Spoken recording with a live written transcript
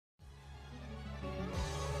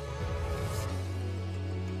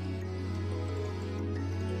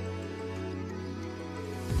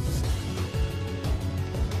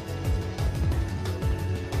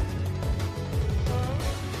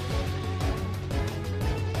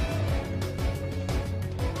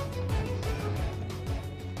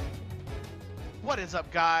What is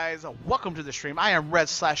up, guys? Welcome to the stream. I am Red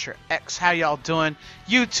Slasher X. How y'all doing?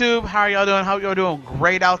 YouTube, how are y'all doing? Hope y'all doing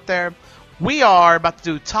great out there. We are about to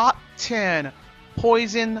do top 10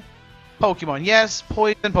 poison Pokemon. Yes,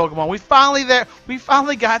 poison Pokemon. We finally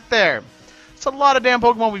got there. It's a lot of damn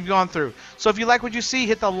Pokemon we've gone through. So if you like what you see,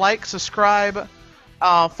 hit the like, subscribe,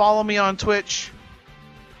 follow me on Twitch.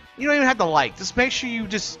 You don't even have to like. Just make sure you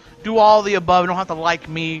just do all the above. You don't have to like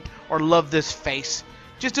me or love this face.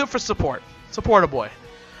 Just do it for support. Support a boy.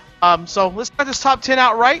 So let's start this top 10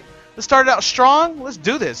 out right. Let's start it out strong. Let's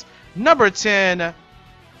do this. Number 10. We're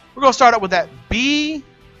going to start out with that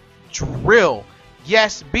Beedrill.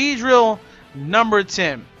 Yes, Beedrill, number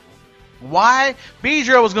 10. Why?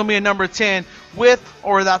 Beedrill was going to be a number 10 with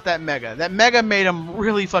or without that Mega. That Mega made him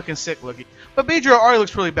really fucking sick looking. But Beedrill already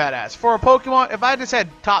looks really badass. For a Pokemon, if I just had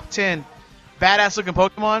top 10 badass looking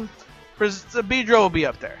Pokemon, the Beedrill would be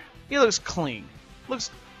up there. He looks clean.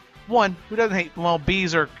 Looks... One, who doesn't hate... Well,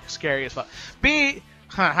 bees are scary as fuck.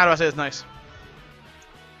 How do I say this nice?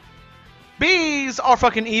 Bees are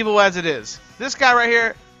fucking evil as it is. This guy right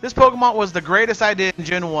here, this Pokemon was the greatest I did in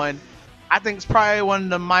Gen 1. I think it's probably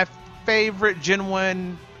one of my favorite Gen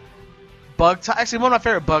 1 bug types. Actually, one of my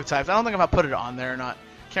favorite bug types. I don't think if I put it on there or not.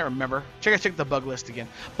 Can't remember. Check the bug list again.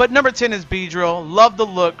 But number 10 is Beedrill. Love the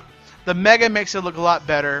look. The Mega makes it look a lot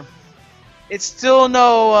better. It's still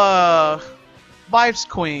no... Vibes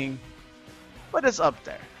Queen, but it's up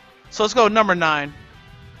there. So let's go number 9.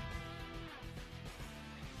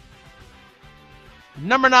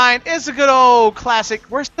 Number 9 is a good old classic.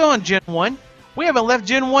 We're still in Gen 1. We haven't left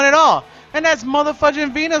Gen 1 at all. And that's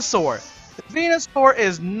motherfucking Venusaur. The Venusaur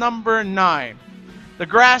is number 9. The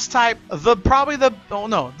grass type, the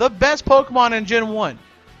best Pokemon in Gen 1.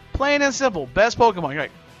 Plain and simple, best Pokemon. You're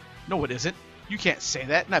like, no it isn't. You can't say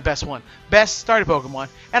that. Not best one. Best starter Pokemon.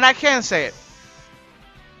 And I can say it.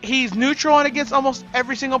 He's neutral and against almost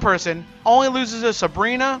every single person. Only loses to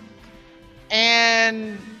Sabrina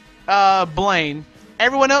and Blaine.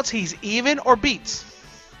 Everyone else he's even or beats.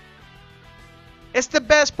 It's the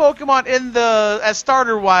best Pokemon in the as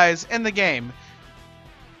starter wise in the game.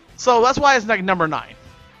 So that's why it's like number 9.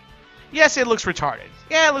 Yes, it looks retarded.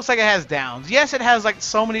 Yeah, it looks like it has downs. Yes, it has like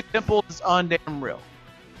so many pimples. It's undamn real.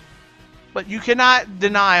 But you cannot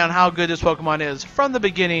deny on how good this Pokemon is from the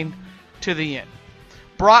beginning to the end.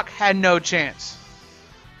 Brock had no chance.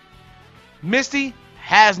 Misty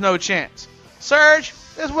has no chance. Surge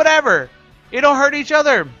is whatever. It don't hurt each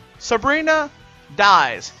other. Sabrina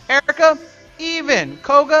dies. Erica, even.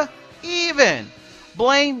 Koga, even.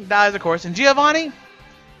 Blaine dies, of course. And Giovanni,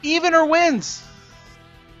 even or wins.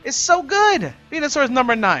 It's so good. Venusaur is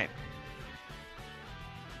number 9.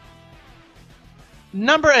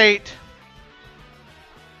 Number 8.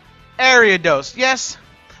 Ariados. Yes,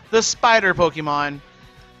 the spider Pokemon.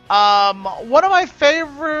 One of my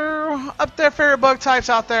favorite bug types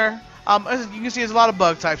out there. As you can see, there's a lot of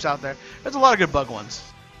bug types out there. There's a lot of good bug ones.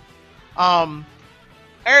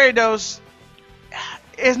 Ariados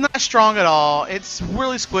is not strong at all. It's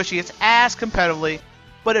really squishy. It's ass competitively,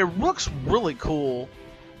 but it looks really cool.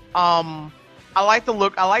 I like the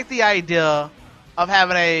look. I like the idea of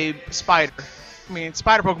having a spider. I mean,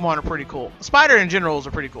 spider Pokemon are pretty cool. Spider in general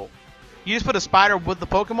are pretty cool. You just put a spider with the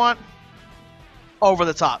Pokemon. Over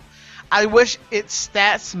the top. I wish its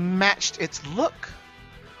stats matched its look,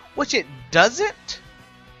 which it doesn't.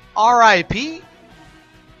 R.I.P.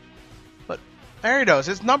 But Ariados,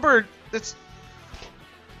 it's numbered. It's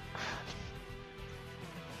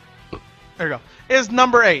there you go. It's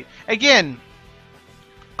number 8. Again,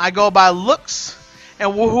 I go by looks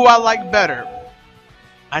and who I like better.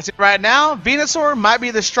 I say right now, Venusaur might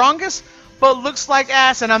be the strongest, but looks like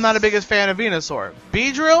ass, and I'm not the biggest fan of Venusaur.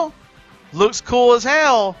 Beedrill looks cool as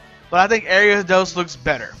hell, but I think Ariados looks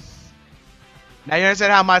better. Now you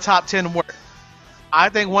understand how my top 10 work. I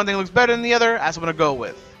think one thing looks better than the other. That's what I'm going to go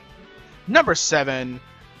with. Number 7.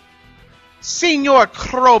 Senior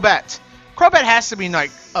Crobat. Crobat has to be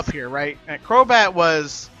like up here, right? And Crobat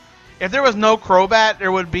was... If there was no Crobat,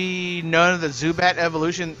 there would be none of the Zubat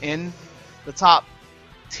evolution in the top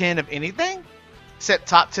 10 of anything. Except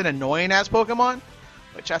top 10 annoying ass Pokemon.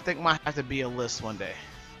 Which I think might have to be a list one day.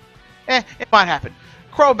 It might happen.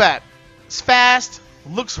 Crobat. It's fast.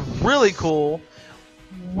 Looks really cool.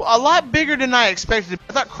 A lot bigger than I expected.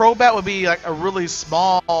 I thought Crobat would be like a really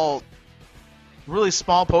small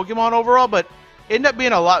Pokemon overall, but it ended up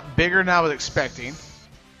being a lot bigger than I was expecting.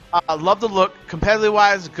 I love the look. Competitively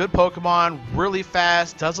wise, good Pokemon. Really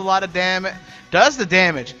fast. Does a lot of damage. Does the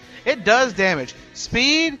damage. It does damage.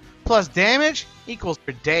 Speed plus damage equals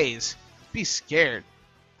for days. Be scared.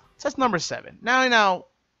 So that's number 7. Now,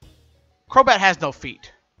 Crobat has no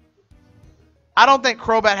feet. I don't think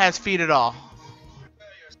Crobat has feet at all.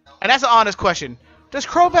 And that's an honest question. Does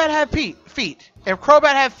Crobat have feet? If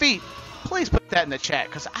Crobat have feet, please put that in the chat,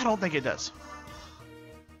 because I don't think it does.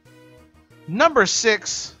 Number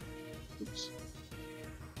 6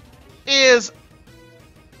 is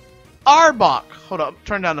Arbok. Hold up,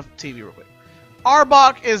 turn down the TV real quick.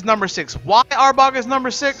 Arbok is number 6. Why Arbok is number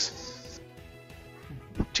 6?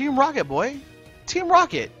 Team Rocket, boy. Team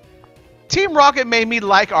Rocket. Team Rocket made me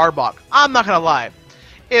like Arbok. I'm not gonna lie.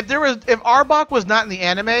 If Arbok was not in the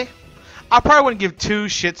anime, I probably wouldn't give 2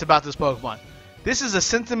 shits about this Pokemon. This is a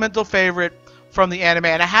sentimental favorite from the anime,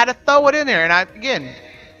 and I had to throw it in there. And again,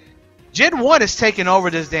 Gen 1 is taking over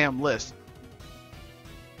this damn list.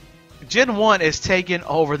 Gen 1 is taking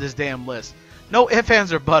over this damn list. No ifs,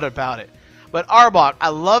 ands, or buts about it. But Arbok, I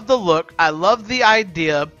love the look. I love the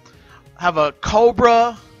idea. Have a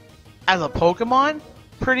Cobra as a Pokemon.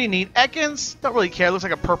 Pretty neat. Ekans, don't really care. Looks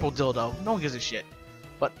like a purple dildo. No one gives a shit.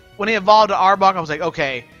 But when he evolved to Arbok, I was like,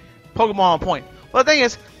 okay, Pokemon on point. Well, the thing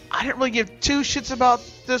is, I didn't really give 2 shits about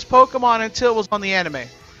this Pokemon until it was on the anime.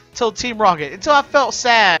 Until Team Rocket. Until I felt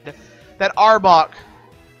sad that Arbok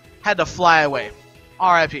had to fly away.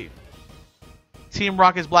 RIP. Team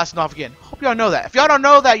Rocket's blasting off again. Hope y'all know that. If y'all don't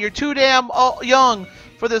know that, you're too damn young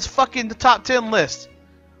for this fucking top 10 list.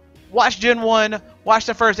 Watch Gen 1. Watch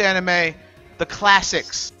the first anime. The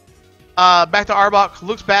classics. Back to Arbok.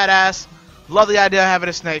 Looks badass. Love the idea of having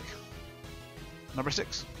a snake. Number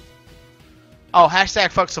 6. Oh,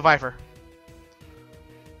 hashtag fuck Survivor.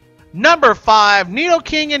 Number 5.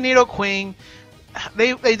 Nidoking and Nidoqueen.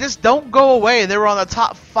 They just don't go away. They were on the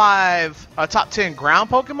top 5, top 10 ground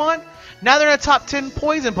Pokemon. Now they're in the top 10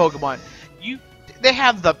 poison Pokemon. They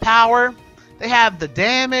have the power. They have the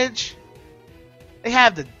damage. They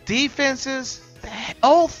have the defenses. The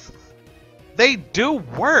health. They do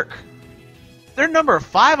work. They're number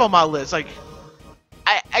 5 on my list. Like,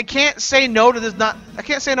 I can't say no to this. I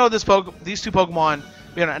can't say no to these 2 Pokemon.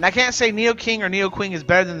 You know, and I can't say Nidoking or Nidoqueen is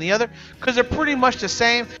better than the other because they're pretty much the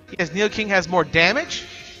same. Yes, Nidoking has more damage.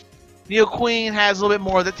 Nidoqueen has a little bit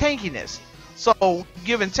more of the tankiness. So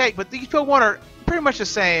give and take, but these Pokemon are pretty much the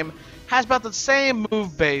same. Has about the same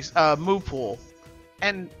move pool,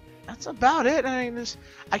 and that's about it. I mean,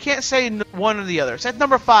 I can't say one or the other. So at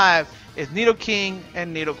number 5 is Nidoking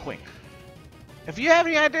and Nidoqueen. If you have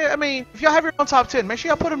any idea, I mean, if y'all have your own top 10, make sure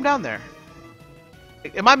y'all put them down there.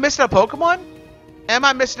 Am I missing a Pokemon? Am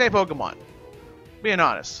I missing a Pokemon? Being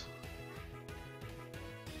honest.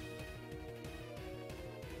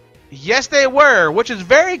 Yes, they were, which is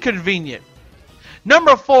very convenient.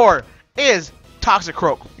 Number 4 is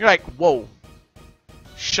Toxicroak. You're like, whoa.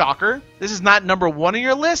 Shocker. This is not number 1 on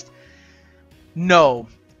your list? No.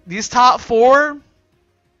 These top 4,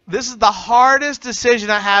 this is the hardest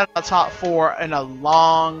decision I had on the top 4 in a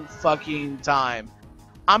long fucking time.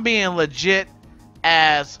 I'm being legit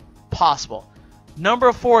as possible.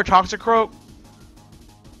 Number 4, Toxicroak.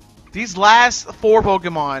 These last 4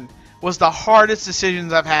 Pokemon was the hardest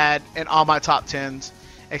decisions I've had in all my top 10s.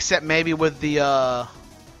 Except maybe with the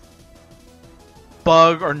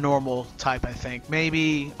bug or normal type, I think.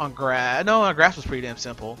 Maybe on grass. No, on grass was pretty damn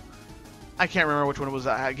simple. I can't remember which one it was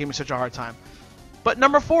that gave me such a hard time. But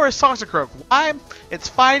number 4 is Toxicroak. Why? It's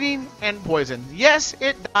fighting and poison. Yes,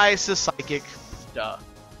 it dies to Psychic. Duh.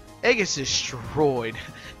 It gets destroyed.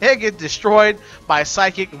 It gets destroyed by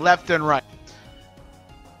Psychic left and right.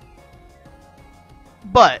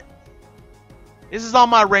 But this is on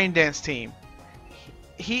my Rain Dance team.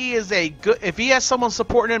 He is a good. If he has someone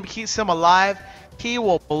supporting him, keeps him alive, he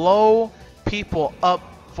will blow people up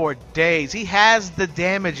for days. He has the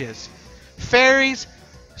damages. Fairies,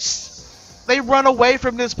 they run away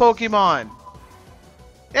from this Pokemon.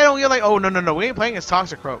 They don't get like, oh no, we ain't playing as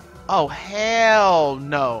Toxicroak. Oh hell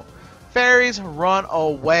no. Fairies run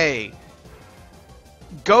away.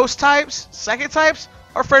 Ghost types, psychic types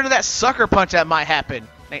are afraid of that sucker punch that might happen.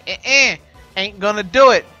 Like, ain't gonna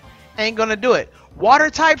do it. Ain't gonna do it. Water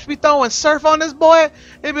types be throwing surf on this boy.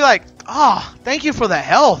 They'd be like, oh, thank you for the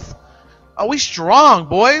health. Are we strong,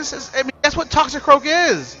 boys? I mean, that's what Toxicroak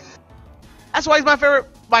is. That's why he's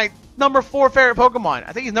my number 4 favorite Pokemon.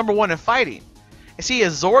 I think he's number 1 in fighting. And see, he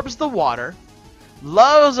absorbs the water,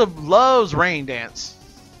 loves Rain Dance,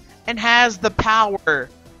 and has the power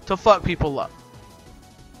to fuck people up.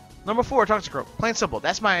 Number 4, Toxicroak. Plain simple.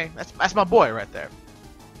 That's my boy right there.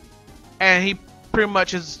 And he pretty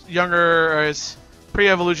much is younger, or his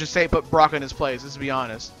pre-evolution state put Brock in his place, let's be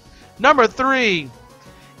honest. Number 3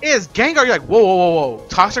 is Gengar. You're like, whoa.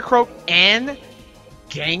 Toxicroak and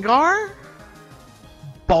Gengar?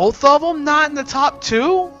 Both of them not in the top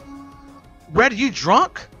 2? Red, you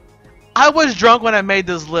drunk? I was drunk when I made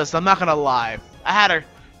this list, I'm not gonna lie. I had a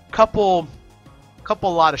couple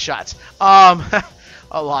lot of shots. A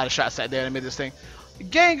lot of shots that day. I made this thing.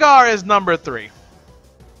 Gengar is number 3,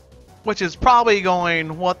 which is probably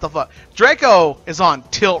going, what the fuck? Draco is on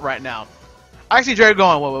tilt right now. I see Draco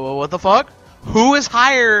going, what the fuck? Who is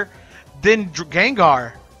higher than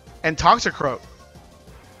Gengar and Toxicroak?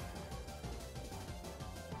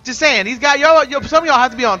 Just saying, these guys, some of y'all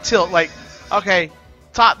have to be on tilt. Like, okay,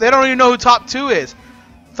 they don't even know who top 2 is.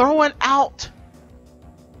 Throwing out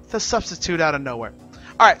the substitute out of nowhere.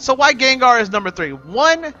 Alright, so why Gengar is number 3?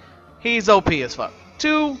 1, he's OP as fuck.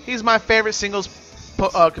 2, he's my favorite singles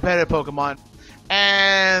competitive Pokemon.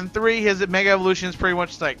 And 3, his Mega Evolution is pretty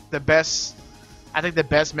much like the best, I think the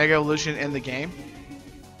best Mega Evolution in the game.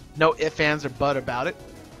 No ifs, ands, or buts about it.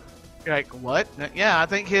 You're like, what? Yeah, I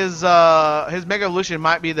think his Mega Evolution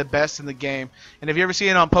might be the best in the game. And if you ever see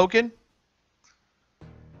it on Pokken,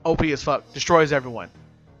 OP as fuck. Destroys everyone.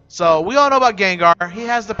 So, we all know about Gengar. He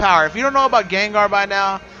has the power. If you don't know about Gengar by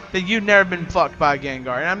now, then you've never been fucked by a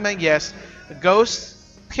Gengar. And I mean, yes, the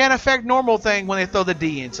Ghosts can affect normal thing when they throw the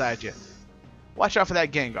D inside you. Watch out for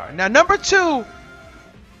that Gengar. Now, number 2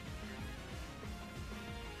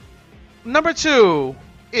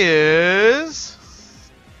 is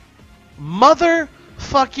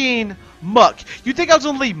motherfucking Muck. You think I was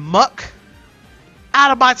gonna leave Muck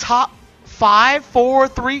out of my top 5, 4,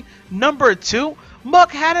 3? Number 2?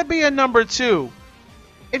 Muck had to be a number 2.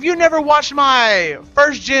 If you never watched my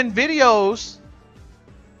first gen videos,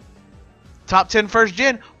 top 10 first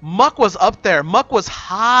gen, Muck was up there. Muck was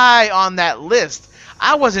high on that list.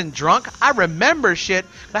 I wasn't drunk. I remember shit.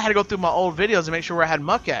 I had to go through my old videos to make sure where I had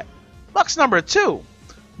Muck at. Muck's number 2.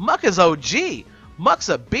 Muck is OG. Muck's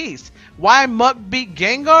a beast. Why Muck beat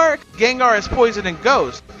Gengar? Gengar is Poison and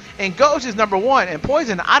Ghost. And Ghost is number 1. And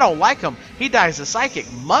Poison, I don't like him. He dies to Psychic.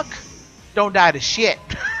 Muck don't die to shit.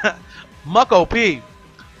 Muck OP.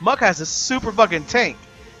 Muck has a super fucking tank.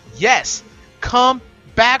 Yes. Come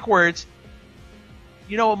backwards.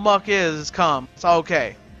 You know what Muck is, come. It's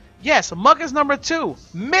okay. Yes, Muck is number 2.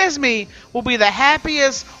 Mismy will be the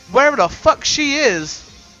happiest wherever the fuck she is.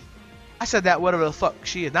 I said that whatever the fuck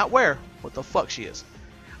she is. Not where. What the fuck she is.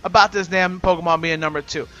 About this damn Pokemon being number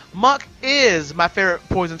 2. Muck is my favorite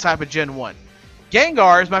poison type of Gen 1.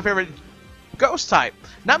 Gengar is my favorite ghost type.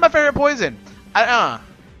 Not my favorite poison.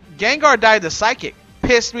 Gengar died to Psychic.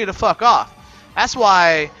 Pissed me the fuck off. That's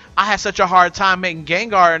why I had such a hard time making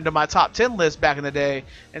Gengar into my top 10 list back in the day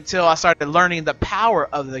until I started learning the power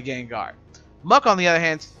of the Gengar. Muck, on the other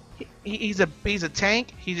hand, he's a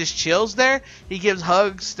tank. He just chills there. He gives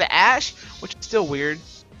hugs to Ash, which is still weird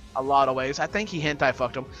a lot of ways. I think he hentai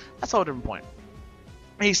fucked him. That's a whole different point.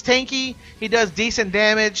 He's tanky. He does decent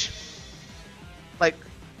damage. Like,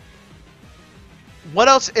 what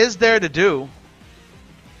else is there to do?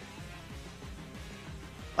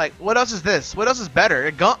 Like, what else is this? What else is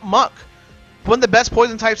better? Muck, one of the best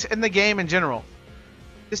poison types in the game in general.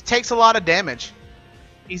 This takes a lot of damage.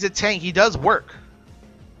 He's a tank. He does work.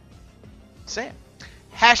 Say it.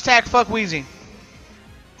 Hashtag fuck Weezing.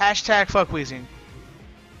 Hashtag fuck Weezing.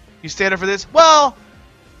 You stand up for this? Well,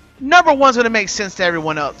 number 1's going to make sense to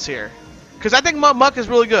everyone else here. Because I think Muck is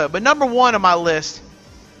really good. But number 1 on my list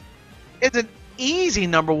is an easy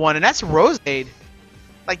number 1, and that's Roseade.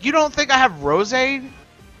 Like, you don't think I have Roseade?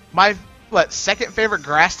 My, second favorite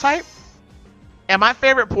grass type? And my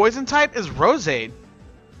favorite poison type is Roseade.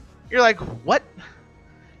 You're like, what?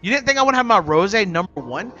 You didn't think I would have my Roseade number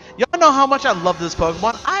 1? Y'all know how much I love this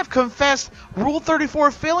Pokemon. I have confessed Rule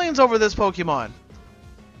 34 feelings over this Pokemon.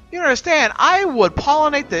 You understand? I would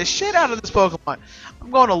pollinate the shit out of this Pokemon.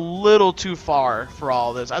 I'm going a little too far for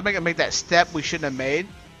all this. I was make that step we shouldn't have made.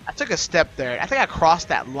 I took a step there. I think I crossed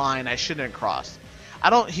that line I shouldn't have crossed.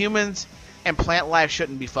 Humans and plant life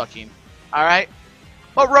shouldn't be fucking. Alright?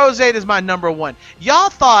 But Roseade is my number 1. Y'all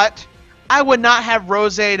thought I would not have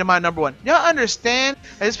Roseade in my number 1. Y'all understand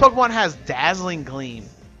that this Pokemon has Dazzling Gleam,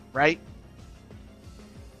 right?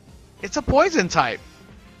 It's a poison type.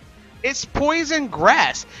 It's poison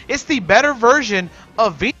grass. It's the better version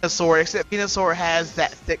of Venusaur, except Venusaur has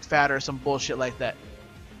that thick fat or some bullshit like that.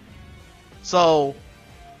 So,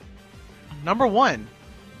 number 1,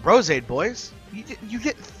 Roseade, boys. You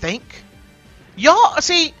didn't think? Y'all,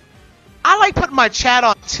 see, I like putting my chat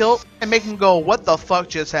on tilt and making them go, what the fuck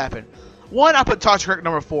just happened? 1, I put Toxicroak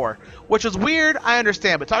number 4, which is weird, I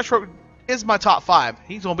understand, but Toxicroak is my top 5.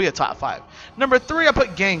 He's going to be a top 5. Number 3, I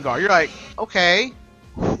put Gengar. You're like, okay,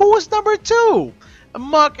 who was number 2?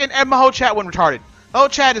 Muck, and my whole chat went retarded. The whole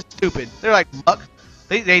chat is stupid. They're like, Muck,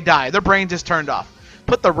 they die. Their brain just turned off.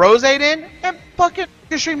 Put the Roseade in, and fucking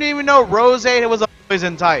stream didn't even know Roseade was a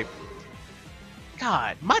poison type.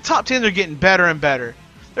 God, my top 10s are getting better and better.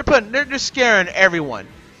 They're just scaring everyone.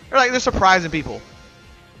 They're surprising people.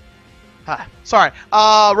 Sorry.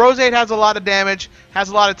 Rosade has a lot of damage, has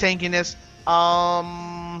a lot of tankiness.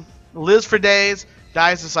 Lives for days,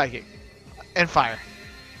 dies to psychic, and fire,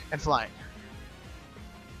 and flying.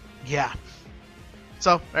 Yeah.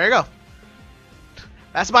 So there you go.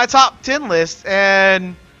 That's my top 10 list,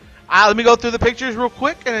 and let me go through the pictures real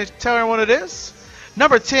quick and tell everyone what it is.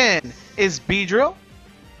 Number 10 is Beedrill.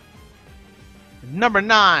 Number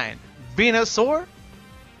 9, Venusaur.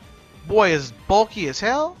 Boy is bulky as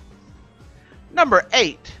hell. Number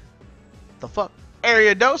 8, the fuck,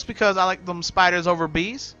 Ariados, because I like them spiders over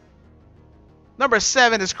bees. Number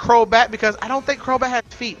 7 is Crobat, because I don't think Crobat has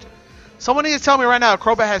feet. Someone needs to tell me right now if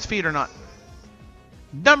Crobat has feet or not.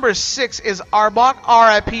 Number 6 is Arbok,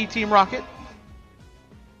 RIP Team Rocket.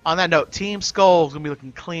 On that note, Team Skull is going to be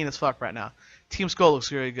looking clean as fuck right now. Team Skull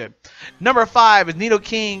looks really good. Number 5 is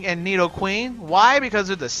Nidoking and Nidoqueen. Why? Because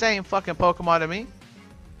they're the same fucking Pokemon to me.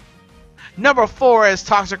 Number 4 is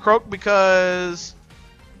Toxicroak, because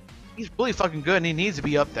he's really fucking good and he needs to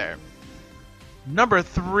be up there. Number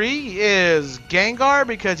 3 is Gengar,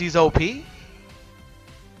 because he's OP.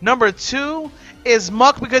 Number 2 is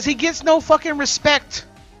Muck, because he gets no fucking respect.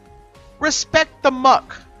 Respect the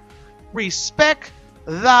Muck. Respect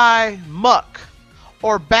thy Muck.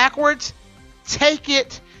 Or backwards, take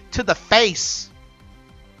it to the face.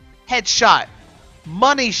 Headshot.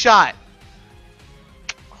 Money shot.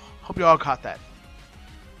 Hope you all caught that.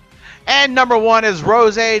 And number 1 is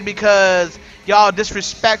Rosade, because y'all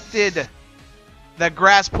disrespected the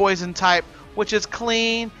grass poison type, which is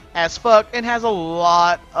clean as fuck and has a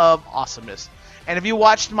lot of awesomeness. And if you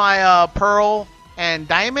watched my Pearl and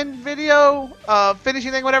Diamond video,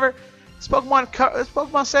 finishing thing, whatever, this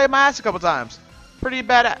Pokemon saved my ass a couple times. Pretty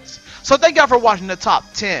badass. So thank y'all for watching the top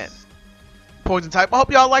 10 poison type. I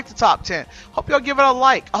hope y'all like the top 10. Hope y'all give it a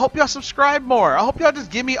like. I hope y'all subscribe more. I hope y'all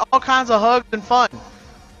just give me all kinds of hugs and fun.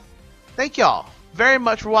 Thank y'all very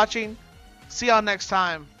much for watching. See y'all next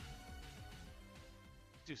time.